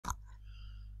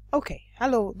Okay,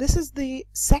 hello. This is the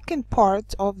second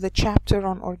part of the chapter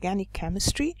on organic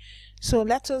chemistry. So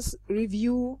let us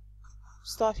review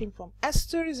starting from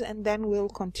esters and then we'll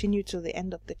continue to the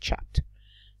end of the chapter.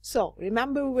 So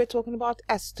remember we were talking about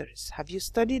esters. Have you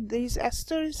studied these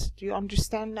esters? Do you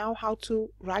understand now how to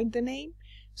write the name?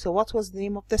 So what was the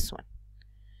name of this one?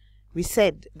 We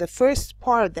said the first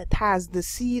part that has the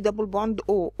C double bond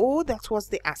O, that was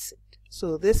the acid.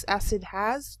 So this acid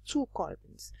has 2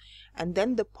 carbons. And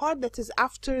then the part that is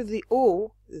after the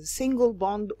O, the single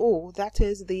bond O, that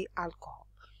is the alcohol.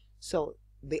 So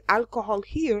the alcohol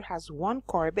here has 1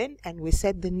 carbon, and we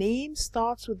said the name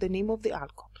starts with the name of the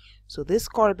alcohol. So this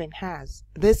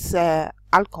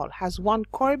alcohol has 1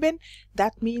 carbon.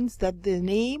 That means that the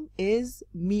name is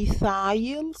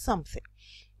methyl something.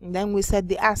 And then we said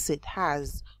the acid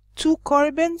has 2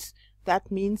 carbons.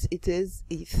 That means it is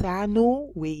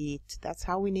ethanoate. That's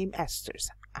how we name esters.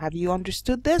 Have you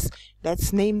understood this?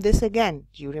 Let's name this again.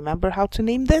 Do you remember how to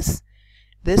name this?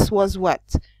 This was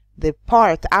what? The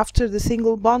part after the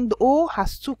single bond O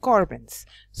has 2 carbons.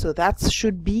 So that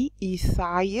should be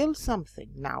ethyl something.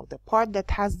 Now the part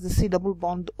that has the C double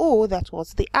bond O, that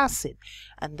was the acid.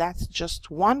 And that's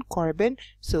just 1 carbon.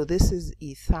 So this is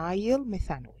ethyl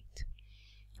methanoate.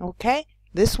 Okay?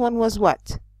 This one was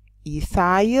what?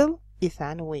 Ethyl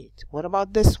ethanoate. What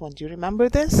about this one? Do you remember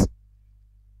this?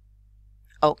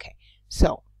 Okay,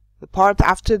 so the part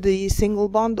after the single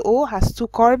bond O has 2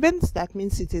 carbons. That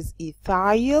means it is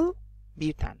ethyl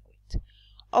butanoate.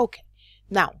 Okay,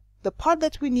 now the part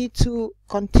that we need to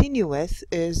continue with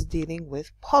is dealing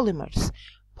with polymers.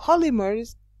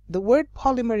 Polymers, the word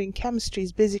polymer in chemistry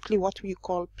is basically what we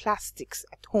call plastics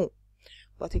at home.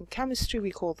 But in chemistry we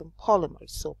call them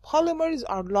polymers. So polymers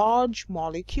are large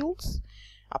molecules.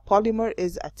 A polymer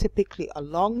is typically a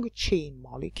long chain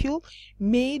molecule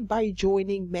made by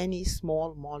joining many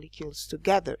small molecules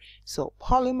together. So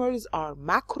polymers are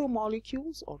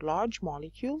macromolecules or large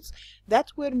molecules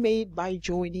that were made by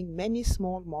joining many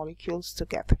small molecules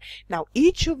together. Now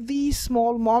each of these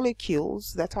small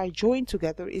molecules that are joined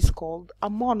together is called a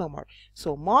monomer.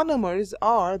 So monomers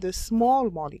are the small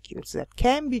molecules that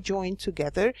can be joined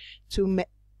together to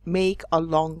make a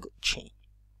long chain.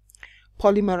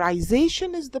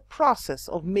 Polymerization is the process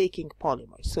of making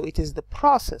polymers. So it is the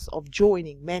process of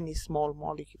joining many small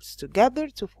molecules together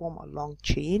to form a long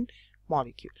chain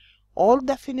molecule. All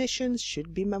definitions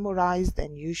should be memorized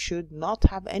and you should not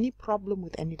have any problem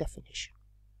with any definition.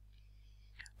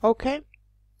 Okay?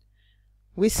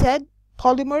 We said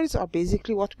polymers are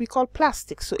basically what we call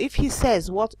plastics. So if he says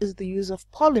what is the use of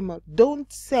polymer,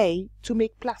 don't say to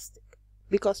make plastic,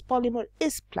 because polymer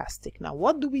is plastic. Now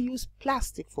what do we use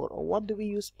plastic for, or what do we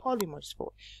use polymers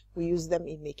for? We use them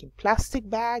in making plastic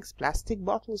bags, plastic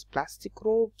bottles, plastic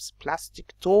ropes,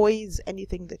 plastic toys,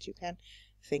 anything that you can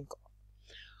think of.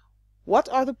 What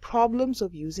are the problems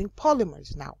of using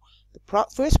polymers? Now the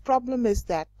first problem is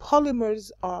that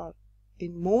polymers are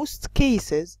in most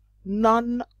cases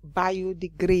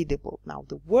non-biodegradable. Now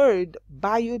the word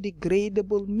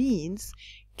biodegradable means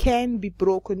can be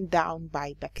broken down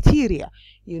by bacteria.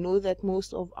 You know that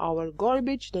most of our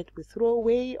garbage that we throw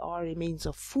away are remains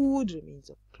of food, remains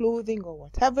of clothing or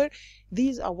whatever.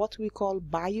 These are what we call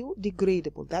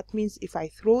biodegradable. That means if I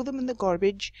throw them in the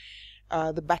garbage,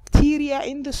 the bacteria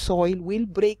in the soil will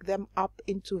break them up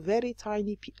into very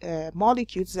tiny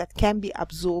molecules that can be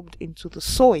absorbed into the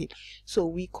soil. So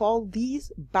we call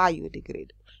these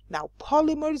biodegradable. Now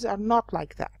polymers are not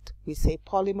like that. We say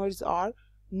polymers are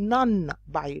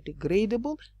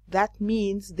non-biodegradable. That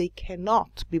means they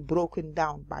cannot be broken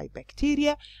down by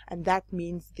bacteria, and that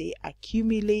means they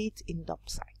accumulate in dump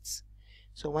sites.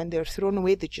 So when they're thrown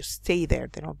away, they just stay there.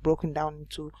 They're not broken down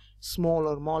into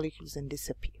smaller molecules and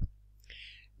disappear.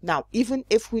 Now, even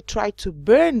if we try to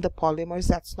burn the polymers,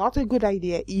 that's not a good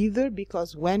idea either,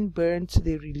 because when burnt,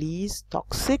 they release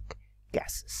toxic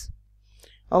gases.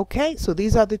 Okay, so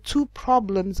these are the 2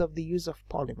 problems of the use of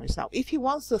polymers. Now, if he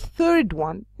wants the third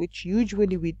one, which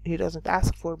usually he doesn't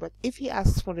ask for, but if he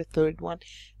asks for the third one,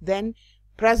 then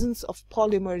presence of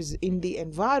polymers in the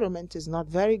environment is not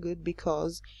very good,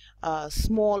 because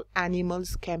small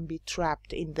animals can be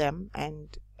trapped in them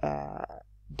and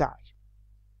die.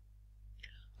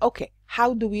 Okay,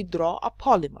 how do we draw a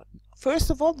polymer? First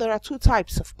of all, there are 2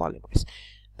 types of polymers.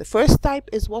 The first type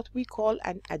is what we call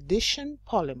an addition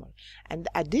polymer. And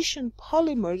addition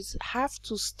polymers have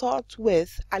to start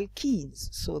with alkenes.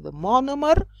 So the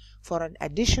monomer for an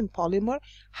addition polymer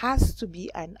has to be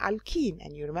an alkene.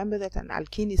 And you remember that an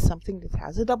alkene is something that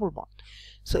has a double bond.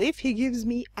 So if he gives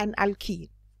me an alkene,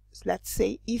 let's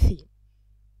say ethene,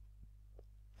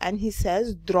 and he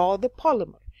says draw the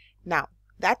polymer. Now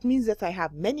That means that I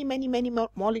have many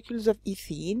molecules of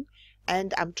ethene,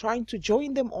 and I'm trying to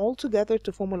join them all together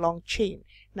to form a long chain.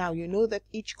 Now you know that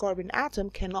each carbon atom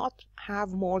cannot have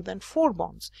more than 4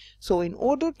 bonds. So in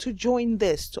order to join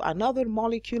this to another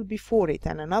molecule before it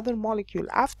and another molecule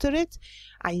after it,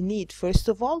 I need first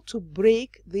of all to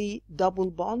break the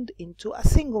double bond into a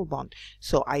single bond.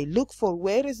 So I look for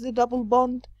where is the double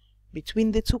bond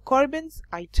between the 2 carbons.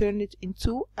 I turn it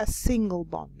into a single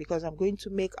bond because I'm going to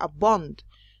make a bond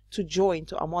to join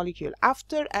to a molecule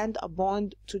after and a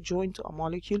bond to join to a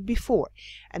molecule before.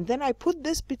 And then I put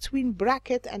this between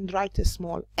bracket and write a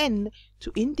small n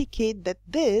to indicate that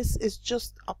this is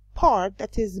just a part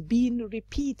that is being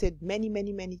repeated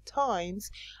many times.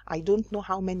 I don't know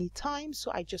how many times,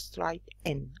 so I just write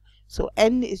n. So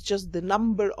n is just the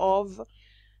number of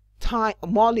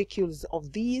molecules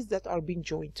of these that are being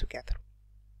joined together.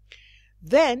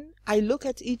 Then I look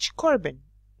at each carbon.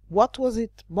 What was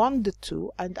it bonded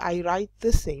to? And I write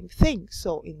the same thing.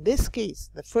 So in this case,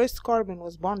 the first carbon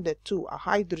was bonded to a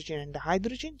hydrogen and a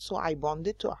hydrogen, so I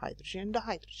bonded to a hydrogen and a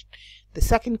hydrogen. The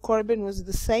second carbon was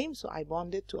the same, so I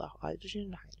bonded to a hydrogen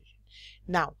and a hydrogen.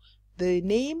 Now, the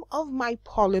name of my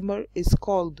polymer is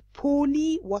called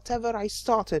poly whatever I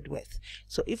started with.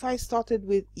 So if I started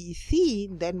with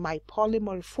ethene, then my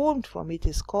polymer formed from it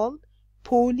is called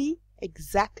poly,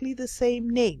 exactly the same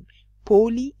name,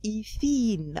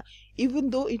 polyethene,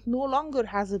 even though it no longer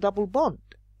has a double bond.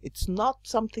 It's not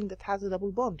something that has a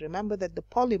double bond. Remember that the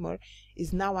polymer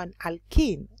is now an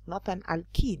alkane, not an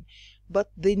alkene.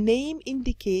 But the name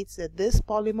indicates that this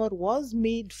polymer was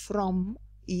made from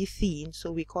ethene,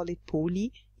 so we call it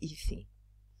polyethene.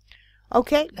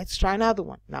 Okay, let's try another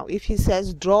one. Now, if he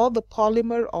says draw the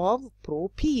polymer of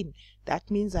propene,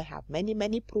 that means I have many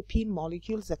propene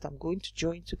molecules that I'm going to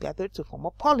join together to form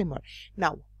a polymer.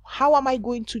 Now, how am I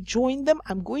going to join them?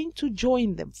 I'm going to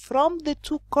join them from the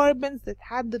 2 carbons that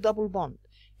had the double bond.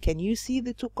 Can you see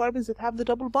the 2 carbons that have the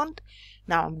double bond?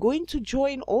 Now I'm going to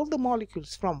join all the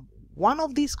molecules from one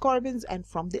of these carbons and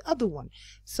from the other one.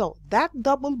 So that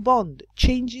double bond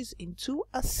changes into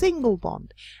a single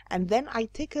bond. And then I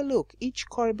take a look. Each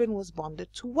carbon was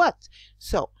bonded to what?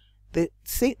 So the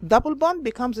double bond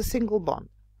becomes a single bond.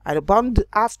 A bond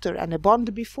after and a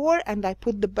bond before, and I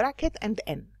put the bracket and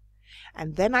n.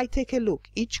 And then I take a look.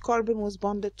 Each carbon was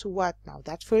bonded to what? Now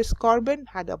that first carbon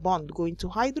had a bond going to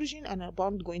hydrogen and a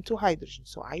bond going to hydrogen.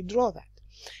 So I draw that.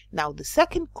 Now the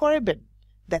second carbon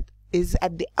that is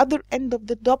at the other end of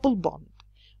the double bond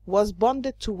was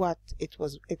bonded to what? It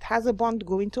has a bond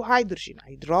going to hydrogen.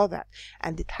 I draw that.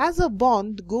 And it has a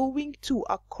bond going to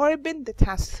a carbon that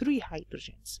has 3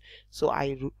 hydrogens. So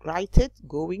I write it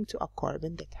going to a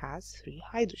carbon that has 3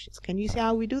 hydrogens. Can you see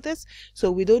how we do this?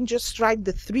 So we don't just write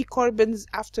the 3 carbons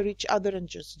after each other and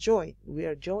just join. We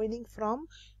are joining from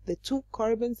the 2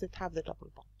 carbons that have the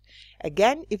double bond.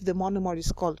 Again, if the monomer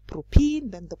is called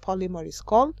propene, then the polymer is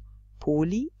called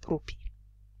polypropene.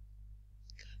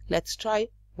 Let's try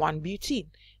 1-butene.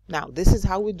 Now this is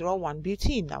how we draw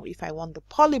 1-butene. Now if I want the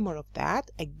polymer of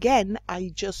that, again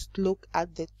I just look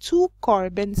at the 2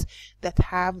 carbons that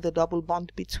have the double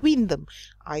bond between them.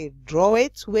 I draw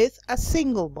it with a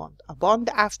single bond, a bond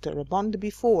after, a bond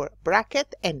before,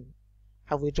 bracket n.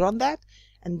 Have we drawn that?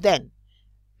 And then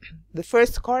the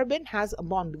first carbon has a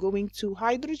bond going to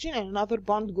hydrogen and another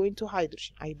bond going to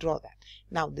hydrogen. I draw that.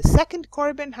 Now the second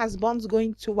carbon has bonds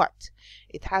going to what?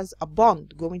 It has a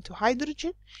bond going to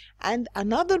hydrogen and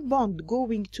another bond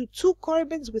going to 2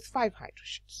 carbons with 5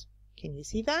 hydrogens. Can you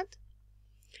see that?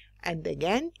 And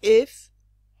again, if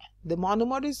the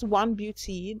monomer is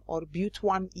 1-butene or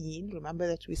but1-ene, remember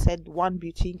that we said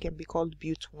 1-butene can be called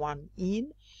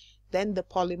but1-ene, then the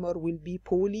polymer will be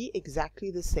poly,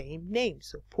 exactly the same name.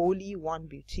 So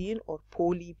poly-1-butene or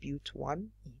poly-but1-ene.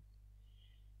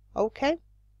 Okay.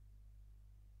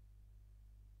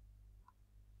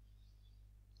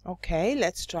 Okay,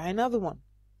 let's try another one.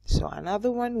 So another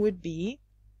one would be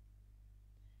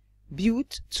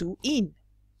but2-ene.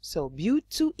 So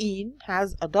but2-ene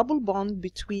has a double bond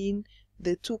between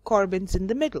the 2 carbons in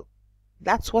the middle.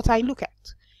 That's what I look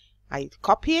at. I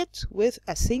copy it with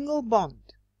a single bond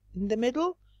in the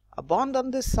middle, a bond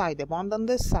on this side, a bond on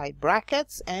this side,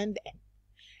 brackets and n.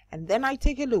 And then I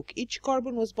take a look. Each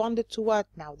carbon was bonded to what?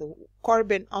 Now the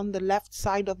carbon on the left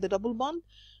side of the double bond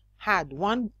had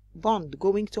 1 bond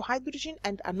going to hydrogen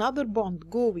and another bond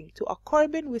going to a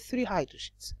carbon with 3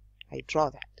 hydrogens. I draw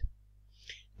that.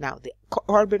 Now the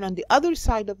carbon on the other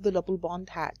side of the double bond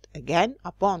had again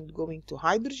a bond going to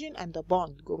hydrogen and a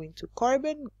bond going to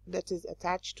carbon that is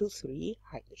attached to 3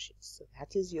 hydrogens. So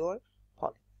that is your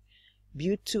polymer.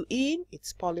 But2-ene,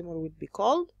 its polymer would be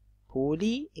called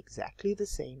poly, exactly the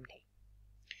same name.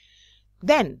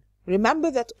 Then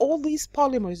remember that all these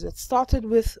polymers that started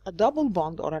with a double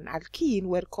bond or an alkene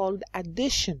were called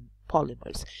addition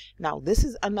polymers. Now this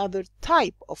is another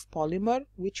type of polymer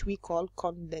which we call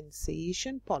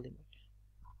condensation polymer.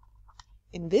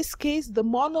 In this case, the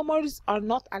monomers are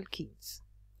not alkenes.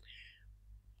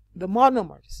 The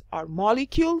monomers are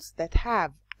molecules that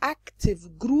have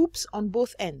active groups on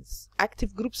both ends.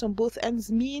 Active groups on both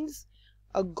ends means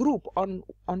a group on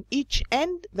each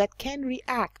end that can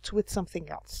react with something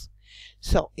else.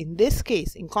 So in this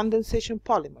case, in condensation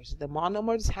polymers, the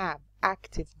monomers have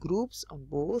active groups on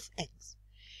both ends.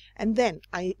 And then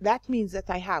that means that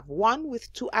I have one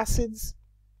with two acids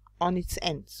on its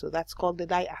end. So that's called the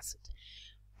diacid.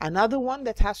 Another one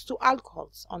that has two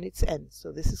alcohols on its end.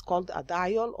 So this is called a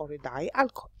diol or a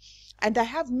dialcohol. And I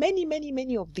have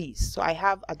many of these. So I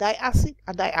have a diacid,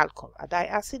 a dialcohol, a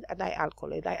diacid, a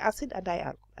dialcohol, a diacid, a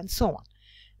dialcohol, and so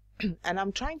on. And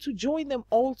I'm trying to join them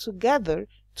all together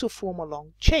to form a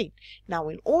long chain. Now,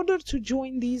 in order to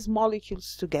join these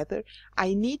molecules together,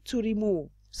 I need to remove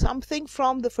something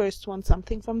from the first one,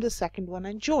 something from the second one,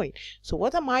 and join. So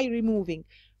what am I removing?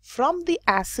 From the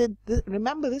acid,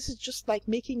 remember this is just like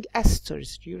making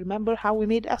esters. Do you remember how we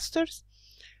made esters?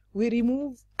 We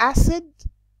remove acid,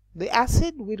 the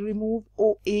acid will remove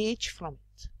OH from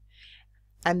it.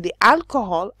 And the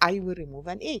alcohol, I will remove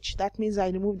an H. That means I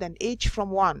removed an H from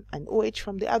one and OH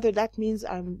from the other. That means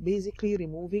I'm basically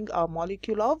removing a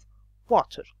molecule of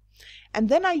water. And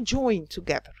then I join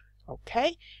together,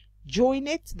 okay? Join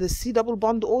it, the C double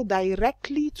bond O,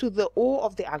 directly to the O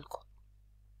of the alcohol.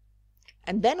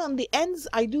 And then on the ends,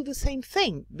 I do the same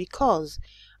thing, because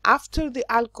after the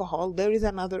alcohol, there is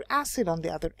another acid on the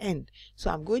other end.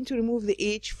 So I'm going to remove the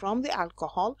H from the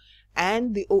alcohol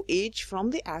and the OH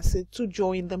from the acid to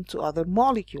join them to other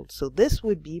molecules. So this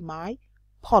would be my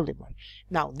polymer.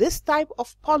 Now, this type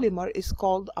of polymer is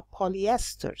called a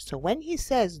polyester. So when he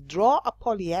says draw a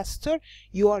polyester,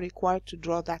 you are required to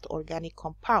draw that organic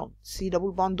compound. C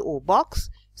double bond O box,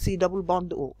 C double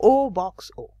bond O, O box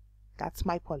O. That's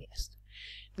my polyester.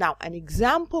 Now, an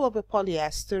example of a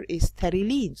polyester is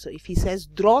pterylene. So if he says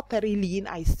draw pterylene,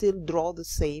 I still draw the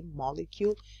same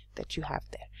molecule that you have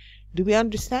there. Do we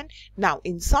understand? Now,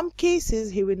 in some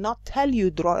cases, he will not tell you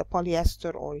draw a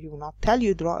polyester, or he will not tell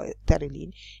you draw a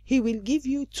pterylene. He will give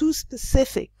you two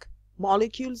specific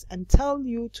molecules and tell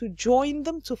you to join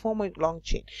them to form a long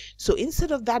chain. So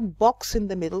instead of that box in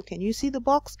the middle, can you see the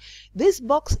box? This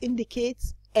box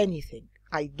indicates anything.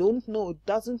 I don't know. It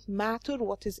doesn't matter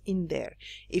what is in there.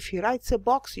 If he writes a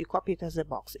box, you copy it as a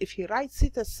box. If he writes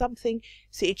it as something,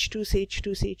 CH2,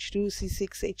 CH2, CH2,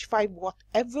 C6, H5,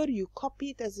 whatever, you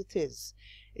copy it as it is.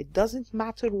 It doesn't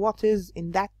matter what is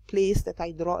in that place that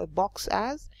I draw a box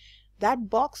as. That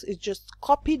box is just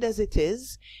copied as it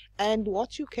is, and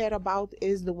what you care about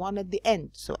is the one at the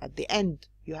end. So at the end,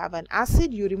 you have an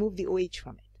acid, you remove the OH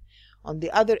from it. On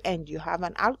the other end, you have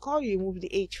an alcohol, you remove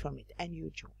the H from it, and you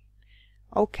join.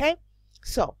 Okay,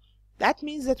 so that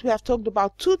means that we have talked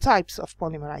about two types of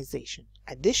polymerization: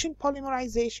 addition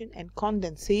polymerization and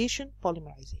condensation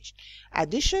polymerization.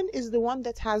 Addition is the one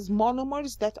that has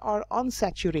monomers that are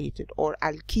unsaturated or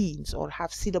alkenes or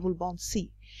have C double bond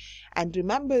C. And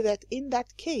remember that in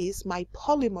that case, my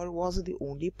polymer was the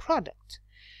only product.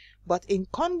 But in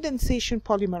condensation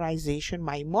polymerization,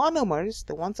 my monomers,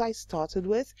 the ones I started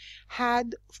with,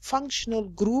 had functional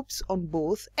groups on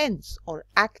both ends, or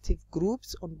active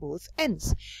groups on both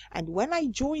ends. And when I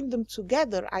joined them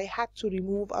together, I had to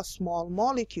remove a small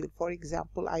molecule. For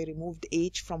example, I removed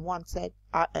H from one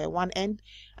end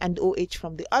and OH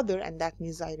from the other, and that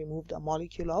means I removed a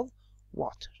molecule of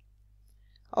water.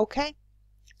 Okay,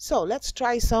 so let's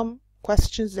try some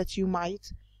questions that you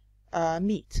might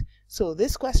meet. So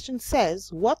this question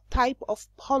says, what type of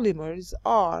polymers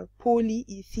are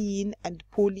polyethene and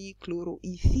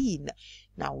polychloroethene?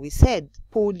 Now we said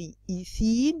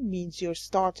polyethene means you're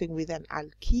starting with an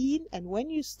alkene, and when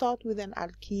you start with an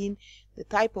alkene, the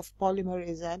type of polymer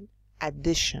is an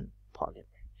addition polymer.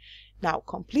 Now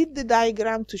complete the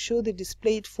diagram to show the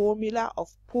displayed formula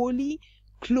of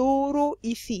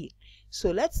polychloroethene.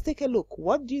 So let's take a look.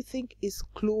 What do you think is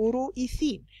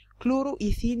chloroethene?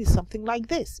 Chloroethene is something like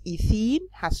this. Ethene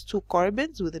has two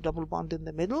carbons with a double bond in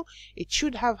the middle. It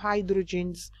should have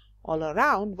hydrogens all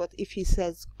around, but if he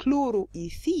says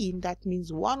chloroethene, that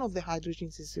means one of the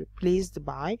hydrogens is replaced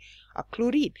by a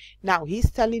chlorine. Now he's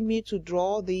telling me to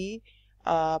draw the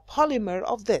polymer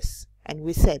of this, and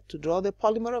we said to draw the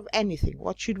polymer of anything,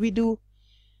 what should we do?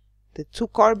 The two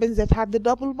carbons that had the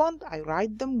double bond, I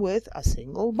write them with a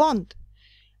single bond.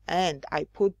 And I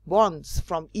put bonds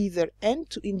from either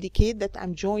end to indicate that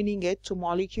I'm joining it to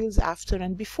molecules after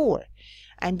and before.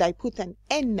 and I put an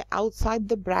N outside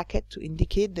the bracket to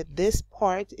indicate that this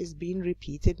part is being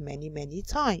repeated many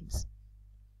times.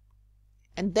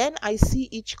 And then I see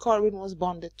each carbon was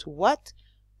bonded to what?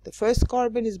 The first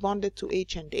carbon is bonded to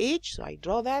H and H, so I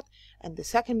draw that, and the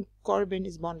second carbon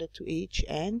is bonded to H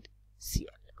and Cl.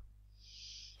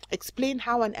 Explain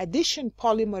how an addition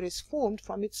polymer is formed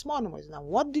from its monomers. Now,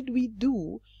 what did we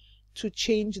do to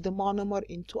change the monomer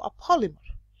into a polymer?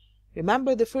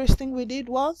 Remember, the first thing we did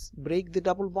was break the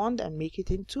double bond and make it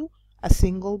into a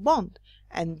single bond,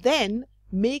 and then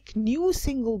make new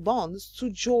single bonds to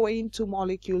join two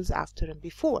molecules after and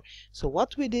before. So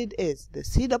what we did is the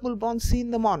C double bond C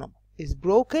in the monomer is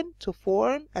broken to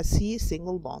form a C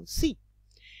single bond C,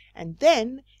 and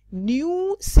then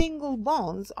new single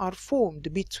bonds are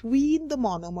formed between the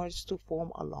monomers to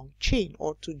form a long chain,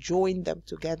 or to join them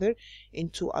together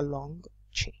into a long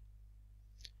chain.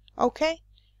 Okay,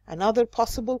 another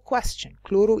possible question.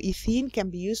 Chloroethene can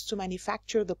be used to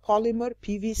manufacture the polymer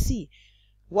PVC.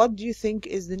 What do you think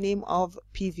is the name of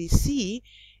PVC?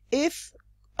 If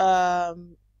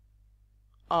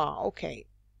okay,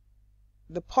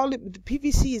 the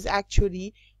PVC is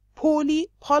actually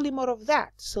polymer of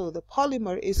that, so the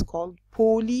polymer is called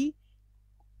poly.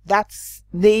 That's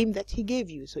name that he gave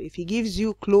you. So if he gives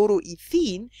you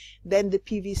chloroethene, then the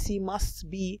PVC must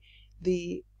be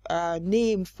the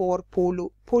name for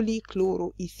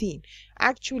polychloroethene.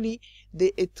 Actually,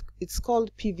 it's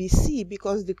called PVC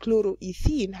because the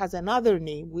chloroethene has another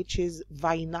name, which is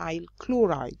vinyl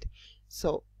chloride.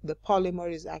 So the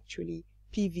polymer is actually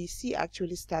PVC,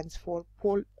 actually stands for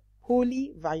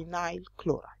polyvinyl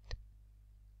chloride.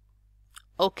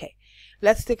 Okay,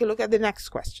 let's take a look at the next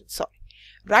question. Sorry.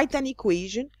 Write an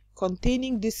equation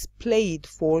containing displayed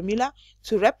formula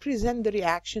to represent the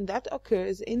reaction that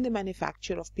occurs in the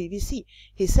manufacture of PVC.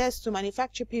 He says to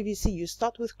manufacture PVC, you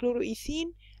start with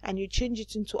chloroethene and you change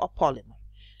it into a polymer.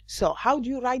 So how do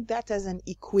you write that as an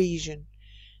equation?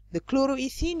 The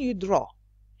chloroethene you draw.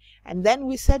 And then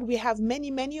we said we have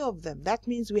many of them. That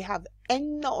means we have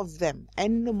N of them,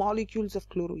 N molecules of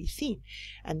chloroethene.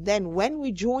 And then when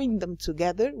we joined them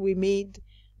together, we made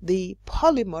the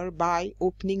polymer by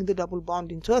opening the double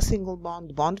bond into a single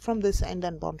bond, bond from this end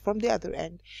and bond from the other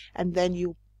end. And then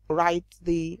you write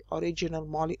the original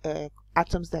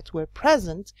atoms that were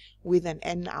present with an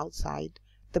N outside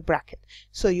the bracket.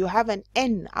 So you have an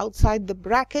N outside the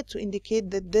bracket to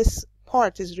indicate that this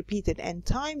part is repeated N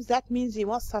times. That means you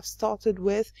must have started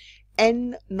with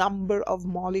N number of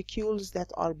molecules that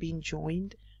are being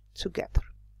joined together.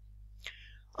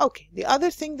 Okay, the other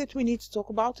thing that we need to talk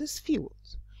about is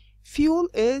fuels. Fuel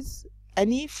is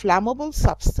any flammable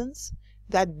substance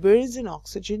that burns in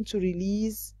oxygen to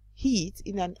release heat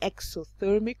in an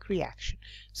exothermic reaction.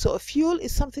 So a fuel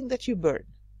is something that you burn.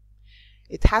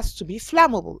 It has to be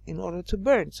flammable in order to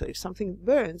burn. So if something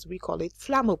burns, we call it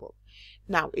flammable.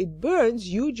 Now it burns,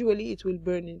 usually it will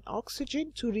burn in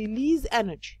oxygen to release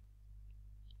energy.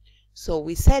 So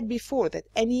we said before that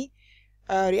any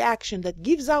reaction that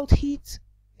gives out heat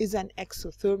is an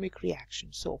exothermic reaction.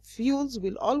 So fuels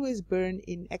will always burn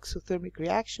in exothermic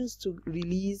reactions to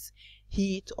release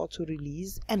heat or to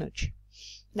release energy.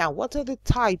 Now, what are the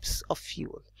types of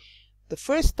fuel? The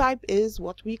first type is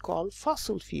what we call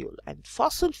fossil fuel, and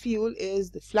fossil fuel is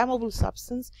the flammable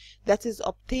substance that is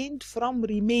obtained from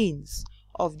remains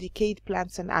of decayed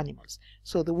plants and animals.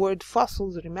 So the word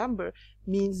fossils, remember,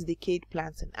 means decayed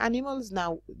plants and animals.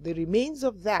 Now the remains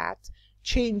of that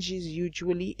changes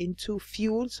usually into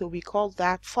fuel, so we call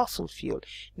that fossil fuel.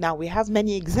 Now we have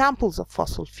many examples of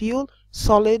fossil fuel: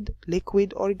 solid,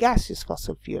 liquid, or gaseous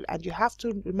fossil fuel, and you have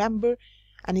to remember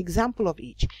an example of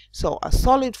each. So a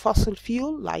solid fossil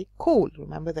fuel like coal.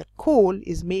 Remember that coal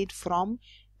is made from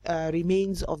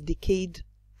remains of decayed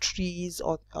trees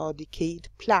or decayed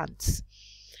plants.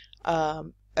 A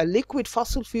liquid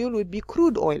fossil fuel would be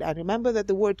crude oil, and remember that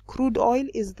the word crude oil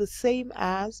is the same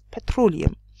as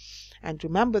petroleum. And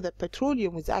remember that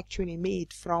petroleum was actually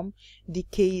made from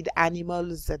decayed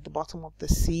animals at the bottom of the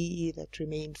sea that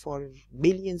remained for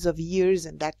billions of years,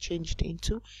 and that changed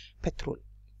into petroleum.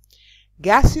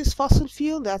 Gaseous fossil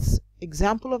fuel, that's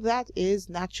example of that is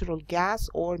natural gas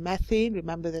or methane.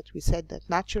 Remember that we said that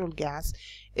natural gas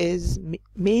is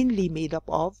mainly made up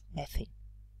of methane.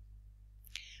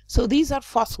 So these are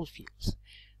fossil fuels.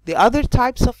 The other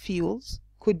types of fuels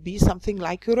could be something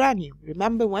like uranium.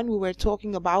 Remember when we were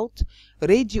talking about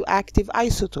radioactive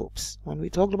isotopes? When we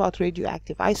talked about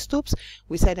radioactive isotopes,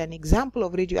 we said an example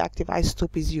of radioactive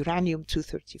isotope is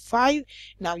uranium-235.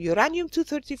 Now,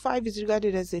 uranium-235 is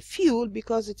regarded as a fuel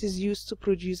because it is used to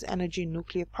produce energy in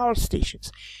nuclear power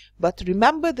stations. But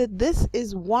remember that this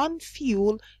is one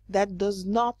fuel that does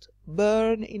not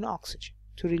burn in oxygen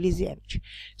to release the energy.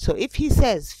 So if he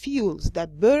says fuels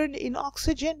that burn in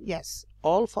oxygen, yes,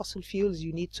 all fossil fuels,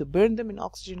 you need to burn them in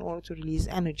oxygen in order to release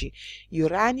energy.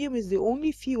 Uranium is the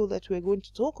only fuel that we're going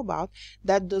to talk about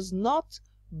that does not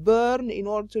burn in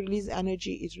order to release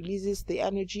energy. It releases the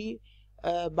energy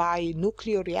by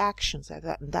nuclear reactions.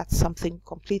 That's something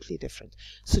completely different.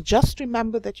 So just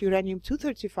remember that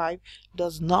uranium-235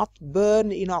 does not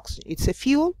burn in oxygen. It's a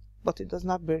fuel, but it does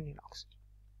not burn in oxygen.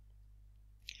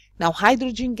 Now,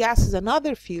 hydrogen gas is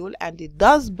another fuel, and it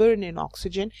does burn in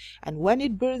oxygen. And when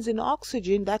it burns in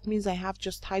oxygen, that means I have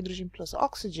just hydrogen plus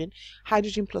oxygen.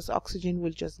 Hydrogen plus oxygen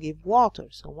will just give water.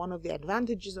 So one of the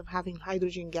advantages of having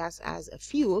hydrogen gas as a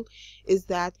fuel is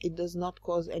that it does not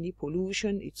cause any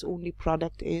pollution. Its only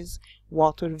product is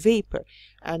water vapor.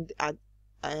 And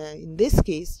in this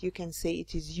case, you can say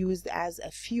it is used as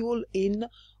a fuel in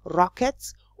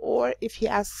rockets, or if he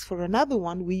asks for another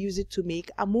one, we use it to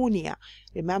make ammonia.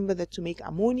 Remember that to make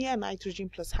ammonia, nitrogen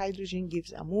plus hydrogen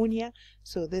gives ammonia.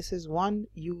 So this is one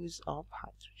use of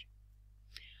hydrogen.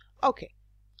 Okay,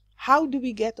 how do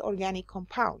we get organic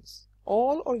compounds?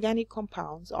 All organic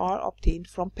compounds are obtained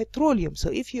from petroleum. So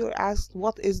if you're asked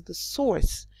what is the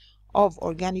source of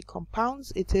organic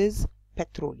compounds, it is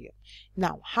petroleum.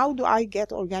 Now, how do I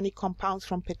get organic compounds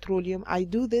from petroleum? I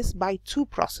do this by two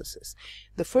processes.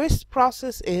 The first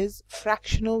process is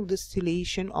fractional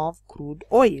distillation of crude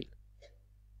oil.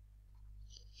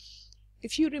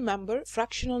 If you remember,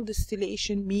 fractional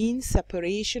distillation means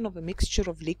separation of a mixture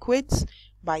of liquids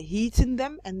by heating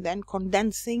them and then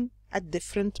condensing at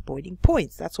different boiling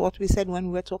points. That's what we said when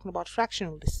we were talking about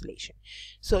fractional distillation.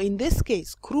 So in this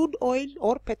case, crude oil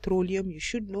or petroleum, you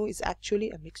should know, is actually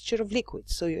a mixture of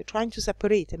liquids. So you're trying to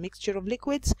separate a mixture of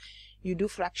liquids, you do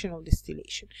fractional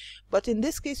distillation. But in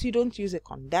this case, you don't use a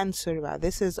condenser.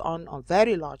 This is on a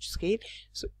very large scale.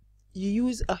 So you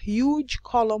use a huge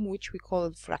column, which we call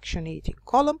the fractionating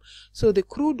column. So the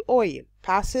crude oil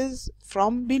passes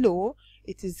from below,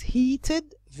 it is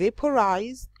heated,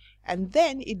 vaporized, and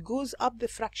then it goes up the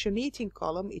fractionating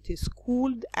column. It is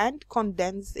cooled and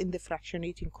condensed in the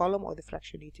fractionating column or the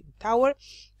fractionating tower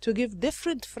to give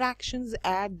different fractions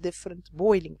at different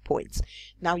boiling points.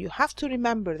 Now you have to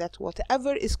remember that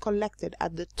whatever is collected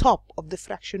at the top of the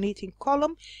fractionating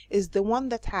column is the one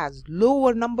that has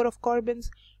lower number of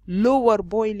carbons, lower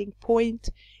boiling point.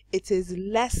 It is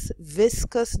less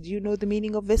viscous. Do you know the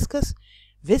meaning of viscous?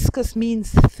 Viscous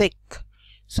means thick.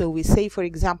 So we say, for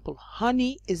example,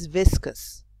 honey is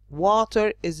viscous,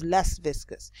 water is less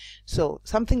viscous. So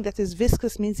something that is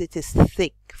viscous means it is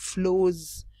thick,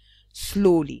 flows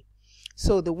slowly.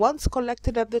 So the ones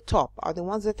collected at the top are the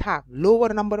ones that have lower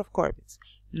number of carbons,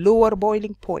 lower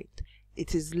boiling point.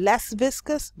 It is less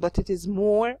viscous, but it is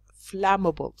more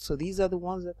flammable. So these are the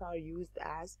ones that are used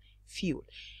as fuel.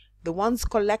 The ones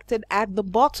collected at the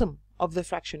bottom of the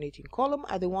fractionating column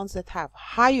are the ones that have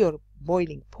higher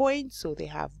boiling point, so they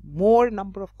have more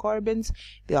number of carbons,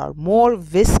 they are more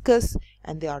viscous,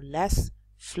 and they are less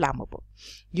flammable.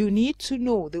 You need to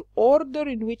know the order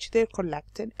in which they're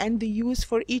collected and the use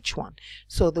for each one.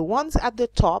 So the ones at the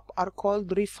top are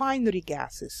called refinery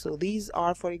gases. So these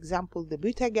are, for example, the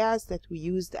butane gas that we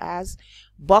used as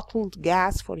bottled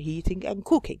gas for heating and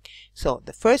cooking. So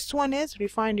the first one is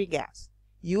refinery gas,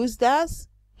 used as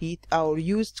heat or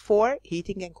used for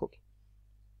heating and cooking.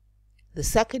 The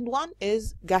second one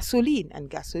is gasoline, and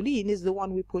gasoline is the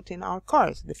one we put in our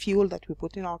cars, the fuel that we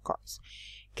put in our cars.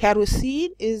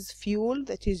 Kerosene is fuel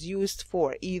that is used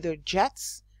for either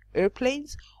jets,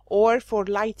 airplanes, or for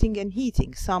lighting and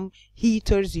heating. Some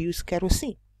heaters use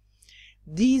kerosene.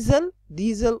 Diesel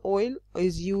oil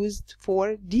is used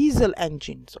for diesel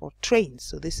engines or trains.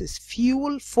 So this is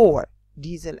fuel for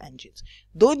diesel engines.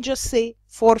 Don't just say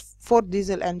for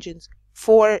diesel engines,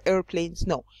 for airplanes.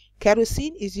 No.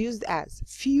 Kerosene is used as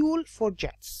fuel for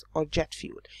jets or jet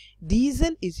fuel.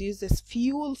 Diesel is used as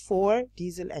fuel for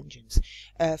diesel engines.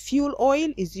 Fuel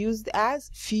oil is used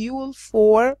as fuel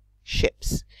for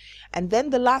ships. And then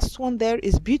the last one there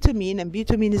is butane, and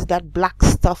butane is that black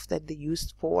stuff that they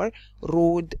used for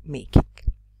road making.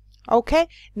 Okay,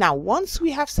 now once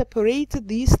we have separated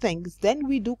these things, then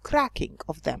we do cracking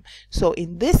of them. So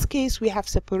in this case, we have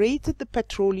separated the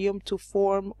petroleum to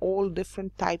form all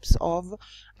different types of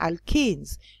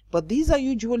alkanes. but these are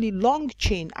usually long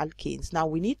chain alkanes. Now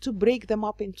we need to break them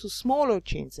up into smaller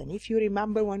chains, and if you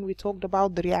remember when we talked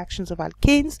about the reactions of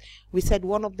alkanes, we said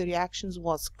one of the reactions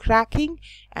was cracking,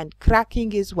 and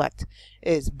cracking is what?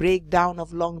 Is breakdown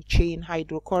of long chain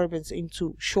hydrocarbons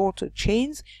into shorter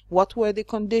chains. What were the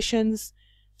conditions?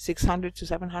 600 to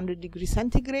 700 degrees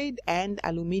centigrade and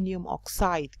aluminium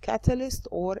oxide catalyst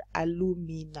or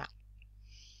alumina.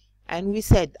 And we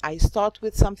said I start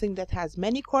with something that has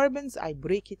many carbons, I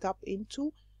break it up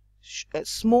into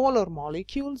smaller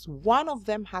molecules. One of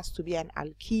them has to be an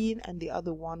alkene and the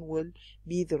other one will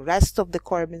be the rest of the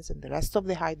carbons and the rest of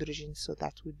the hydrogens, so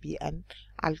that would be an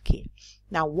alkane.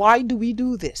 Now why do we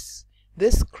do this?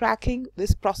 This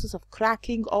process of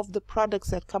cracking of the products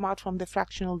that come out from the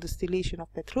fractional distillation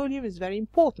of petroleum is very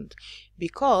important,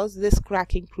 because this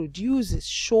cracking produces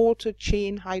shorter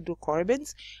chain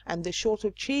hydrocarbons, and the shorter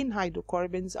chain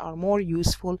hydrocarbons are more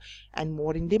useful and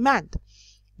more in demand.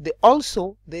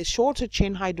 Also, the shorter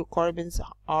chain hydrocarbons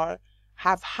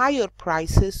have higher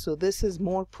prices, so this is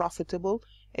more profitable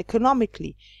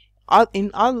economically.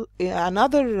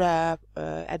 Another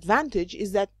advantage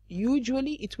is that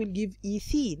usually it will give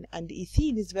ethene, and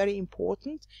ethene is very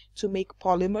important to make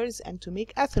polymers and to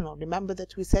make ethanol. Remember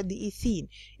that we said the ethene,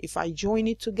 if I join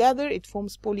it together it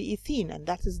forms polyethylene, and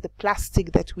that is the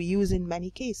plastic that we use in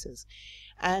many cases.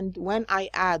 And when I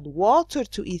add water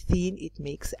to ethene, it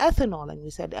makes ethanol, and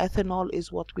we said ethanol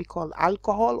is what we call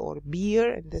alcohol or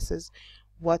beer, and this is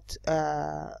what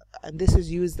and this is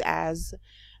used as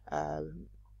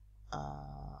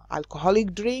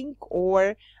alcoholic drink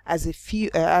or as a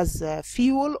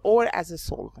fuel or as a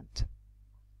solvent.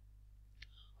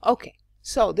 Okay,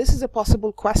 so this is a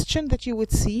possible question that you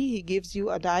would see. He gives you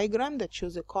a diagram that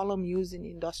shows a column used in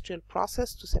industrial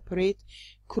process to separate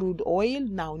crude oil.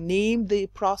 Now name the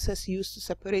process used to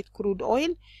separate crude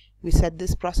oil. We said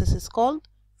this process is called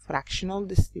fractional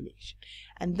distillation.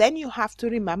 And then you have to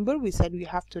remember, we said we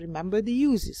have to remember the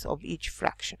uses of each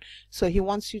fraction. So he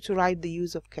wants you to write the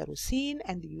use of kerosene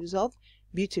and the use of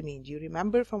butadiene. Do you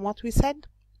remember from what we said?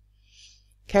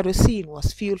 Kerosene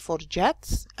was fuel for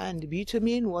jets and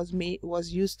butadiene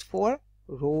was used for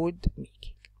road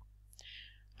making.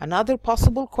 Another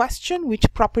possible question,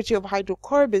 which property of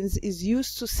hydrocarbons is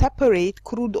used to separate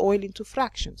crude oil into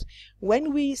fractions?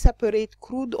 When we separate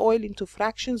crude oil into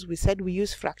fractions, we said we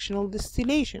use fractional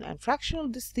distillation, and fractional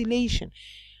distillation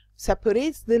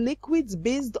separates the liquids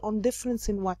based on difference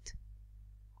in what?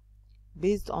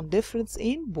 Based on difference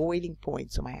in boiling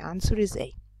point. So my answer is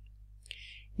A.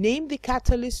 Name the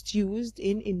catalyst used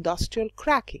in industrial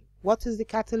cracking. What is the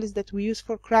catalyst that we use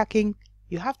for cracking?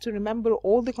 You have to remember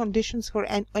all the conditions for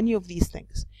any of these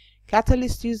things.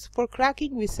 Catalyst used for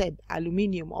cracking, we said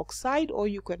aluminium oxide, or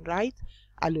you can write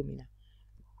alumina.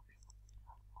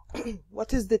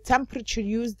 What is the temperature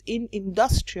used in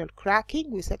industrial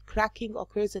cracking? We said cracking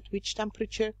occurs at which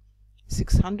temperature?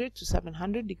 600 to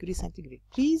 700 degrees centigrade.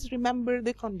 Please remember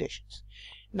the conditions.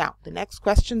 Now, the next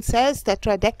question says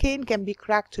tetradecane can be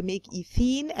cracked to make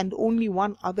ethene and only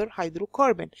one other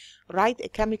hydrocarbon. Write a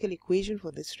chemical equation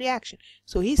for this reaction.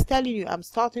 So he's telling you, I'm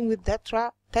starting with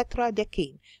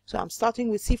tetradecane. So I'm starting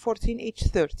with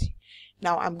C14H30.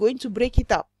 Now I'm going to break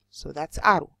it up. So that's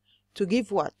arrow. To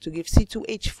give what? To give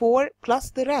C2H4 plus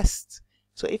the rest.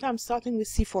 So if I'm starting with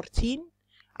C14,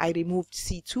 I removed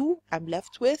C2, I'm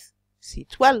left with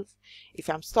C12. If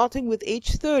I'm starting with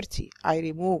H30, I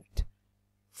removed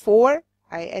 4,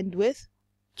 I end with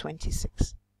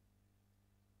 26.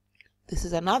 This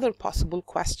is another possible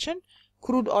question.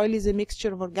 Crude oil is a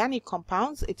mixture of organic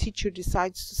compounds. A teacher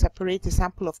decides to separate a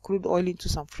sample of crude oil into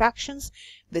some fractions.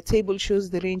 The table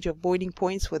shows the range of boiling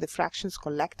points for the fractions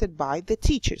collected by the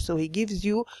teacher. So he gives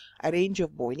you a range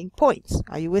of boiling points.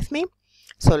 Are you with me?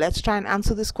 So let's try and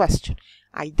answer this question.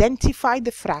 Identify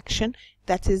the fraction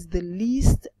that is the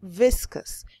least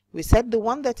viscous. We said the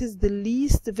one that is the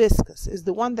least viscous is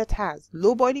the one that has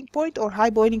low boiling point or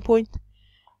high boiling point.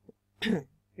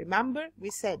 Remember, we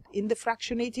said in the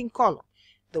fractionating column,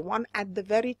 the one at the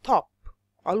very top,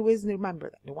 always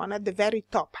remember that, the one at the very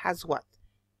top has what?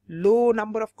 Low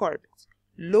number of carbons,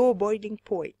 low boiling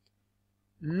point,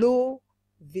 low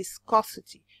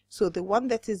viscosity. So the one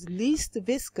that is least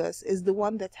viscous is the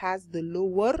one that has the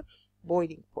lower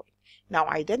boiling point. Now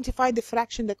identify the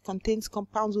fraction that contains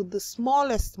compounds with the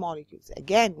smallest molecules.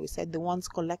 Again, we said the ones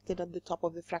collected at the top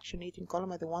of the fractionating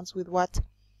column are the ones with what?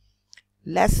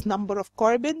 Less number of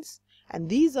carbons, and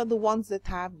these are the ones that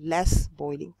have less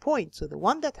boiling point. So the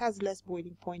one that has less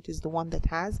boiling point is the one that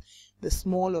has the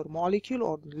smaller molecule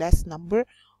or less number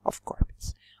of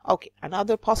carbons. Okay,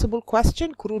 another possible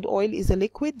question. Crude oil is a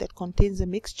liquid that contains a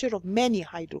mixture of many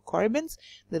hydrocarbons.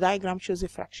 The diagram shows a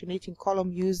fractionating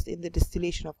column used in the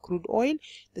distillation of crude oil.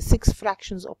 The 6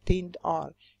 fractions obtained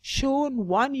are shown.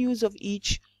 One use of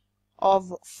each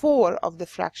of 4 of the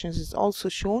fractions is also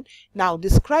shown. Now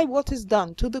describe what is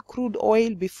done to the crude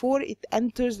oil before it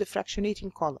enters the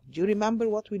fractionating column. Do you remember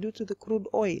what we do to the crude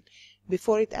oil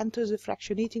before it enters the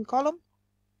fractionating column?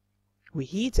 We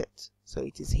heat it. So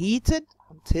it is heated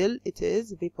until it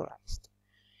is vaporized.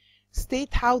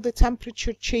 State how the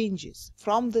temperature changes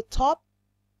from the top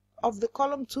of the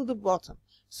column to the bottom.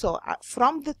 So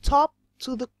from the top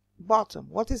to the bottom,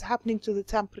 what is happening to the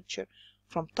temperature?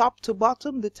 From top to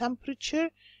bottom, the temperature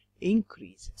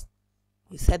increases.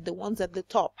 We said the ones at the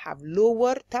top have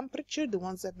lower temperature, the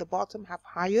ones at the bottom have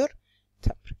higher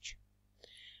temperature.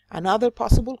 Another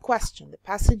possible question. The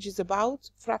passage is about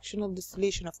fractional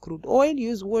distillation of crude oil.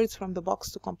 Use words from the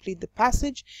box to complete the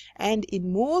passage. And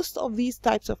in most of these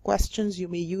types of questions, you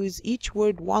may use each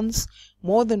word once,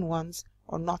 more than once,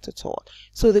 or not at all.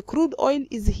 So the crude oil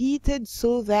is heated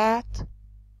so that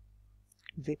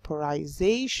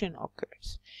vaporization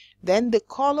occurs. Then the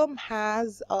column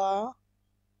has a,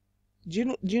 do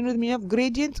you know the meaning of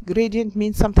gradient? Gradient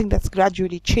means something that's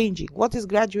gradually changing. What is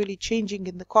gradually changing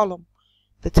in the column?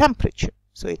 The temperature.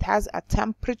 So it has a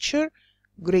temperature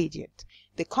gradient.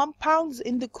 The compounds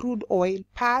in the crude oil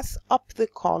pass up the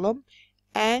column,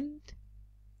 and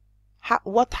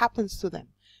what happens to them?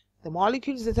 The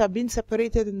molecules that have been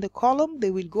separated in the column,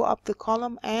 they will go up the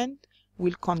column and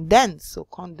will condense. So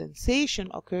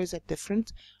condensation occurs at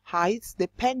different heights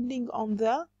depending on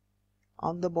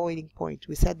the boiling point.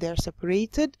 We said they are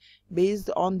separated based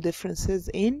on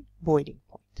differences in boiling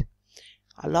point.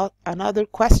 Another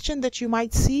question that you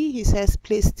might see, he says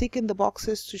place tick in the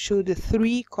boxes to show the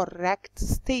 3 correct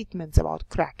statements about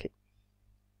cracking.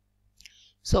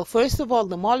 So first of all,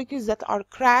 the molecules that are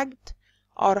cracked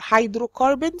are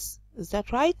hydrocarbons. Is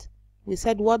that right? We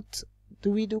said, what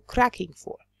do we do cracking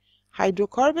for?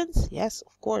 Hydrocarbons? Yes,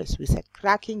 of course. We said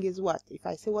cracking is what? If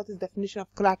I say what is the definition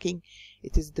of cracking,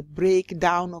 it is the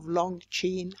breakdown of long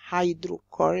chain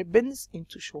hydrocarbons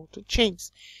into shorter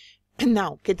chains.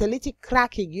 Now, catalytic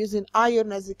cracking using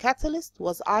iron as a catalyst.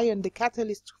 Was iron the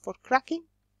catalyst for cracking?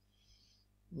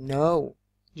 No.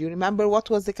 Do you remember what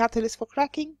was the catalyst for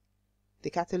cracking?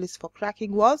 The catalyst for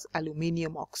cracking was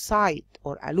aluminium oxide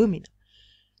or alumina.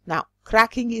 Now,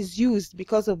 cracking is used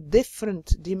because of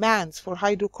different demands for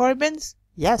hydrocarbons.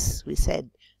 Yes, we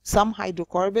said some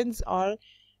hydrocarbons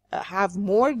have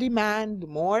more demand,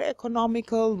 more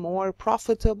economical, more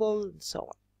profitable, and so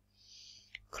on.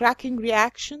 Cracking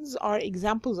reactions are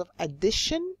examples of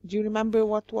addition. Do you remember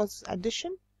what was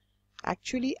addition?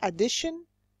 Actually, addition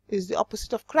is the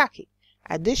opposite of cracking.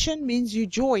 Addition means you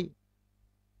join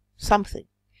something.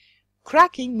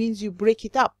 Cracking means you break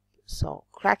it up. So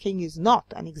cracking is not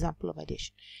an example of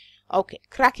addition. Okay,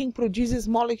 cracking produces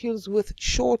molecules with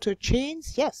shorter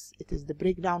chains. Yes, it is the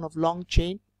breakdown of long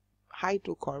chain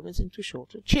hydrocarbons into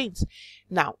shorter chains.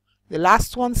 Now, the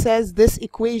last one says this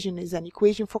equation is an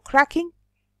equation for cracking.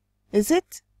 Is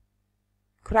it?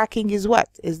 Cracking is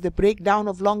what? Is the breakdown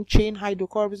of long chain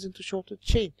hydrocarbons into shorter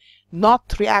chain,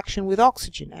 not reaction with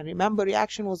oxygen. And remember,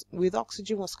 reaction with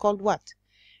oxygen was called what?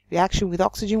 Reaction with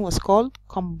oxygen was called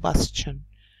combustion.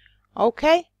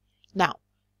 Okay, now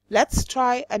let's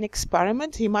try an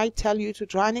experiment. He might tell you to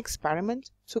try an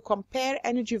experiment to compare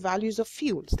energy values of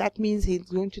fuels. That means he's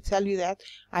going to tell you that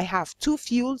I have 2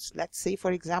 fuels, let's say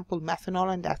for example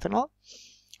methanol and ethanol,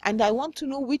 and I want to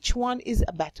know which one is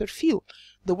a better fuel.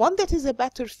 The one that is a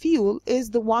better fuel is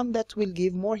the one that will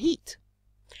give more heat.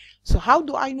 So how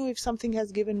do I know if something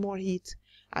has given more heat?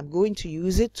 I'm going to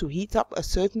use it to heat up a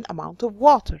certain amount of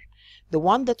water. The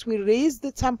one that will raise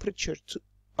the temperature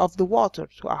of the water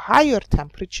to a higher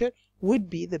temperature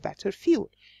would be the better fuel.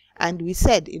 And we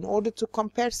said in order to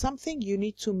compare something, you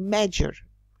need to measure.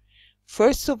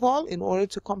 First of all, in order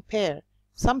to compare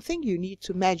something, you need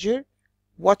to measure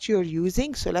what you're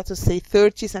using. So let us say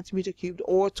 30 centimeter cubed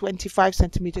or 25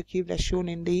 centimeter cubed as shown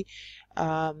in the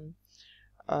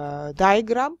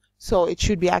diagram. So it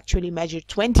should be actually measured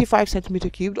 25 centimeter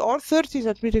cubed or 30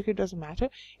 centimeter cubed, doesn't matter,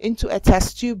 into a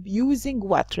test tube using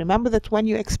what? Remember that when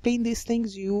you explain these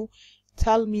things, you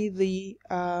tell me the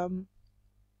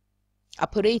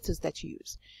apparatus that you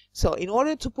use. So in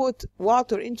order to put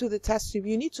water into the test tube,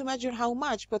 you need to measure how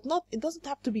much, but not, it doesn't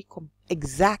have to be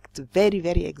exact, very,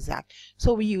 very exact.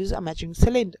 So we use a measuring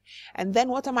cylinder. And then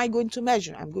what am I going to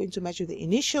measure? I'm going to measure the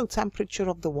initial temperature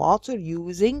of the water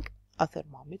using a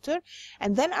thermometer,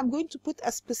 and then I'm going to put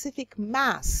a specific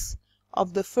mass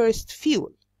of the first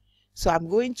fuel. So I'm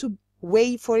going to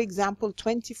weigh, for example,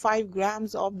 25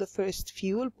 grams of the first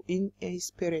fuel in a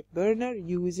spirit burner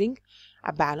using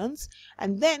a balance,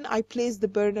 and then I place the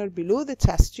burner below the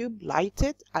test tube, light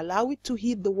it, allow it to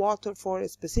heat the water for a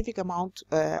specific amount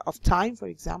of time, for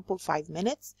example 5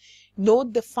 minutes,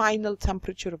 note the final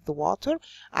temperature of the water.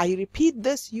 I repeat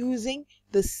this using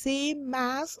the same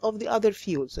mass of the other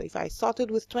fuel. So if I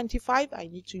started with 25, I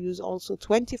need to use also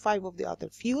 25 of the other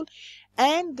fuel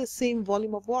and the same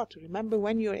volume of water. Remember,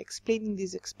 when you're explaining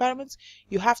these experiments,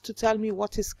 you have to tell me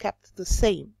what is kept the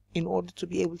same in order to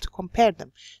be able to compare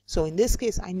them. So in this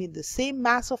case, I need the same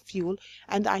mass of fuel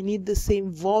and I need the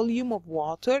same volume of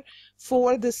water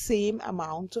for the same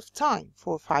amount of time,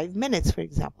 for 5 minutes, for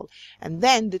example, and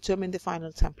then determine the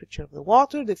final temperature of the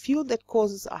water. The fuel that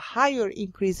causes a higher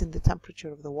increase in the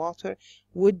temperature of the water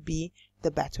would be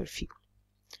the better fuel.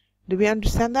 Do we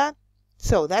understand that?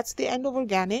 So that's the end of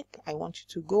organic. I want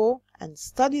you to go and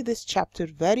study this chapter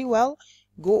very well.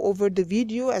 Go over the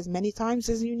video as many times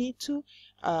as you need to.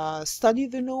 Study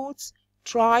the notes,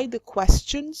 try the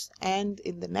questions, and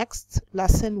in the next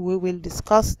lesson we will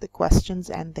discuss the questions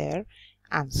and their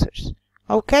answers.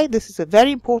 Okay, this is a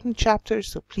very important chapter,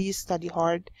 so please study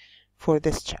hard for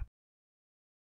this chapter.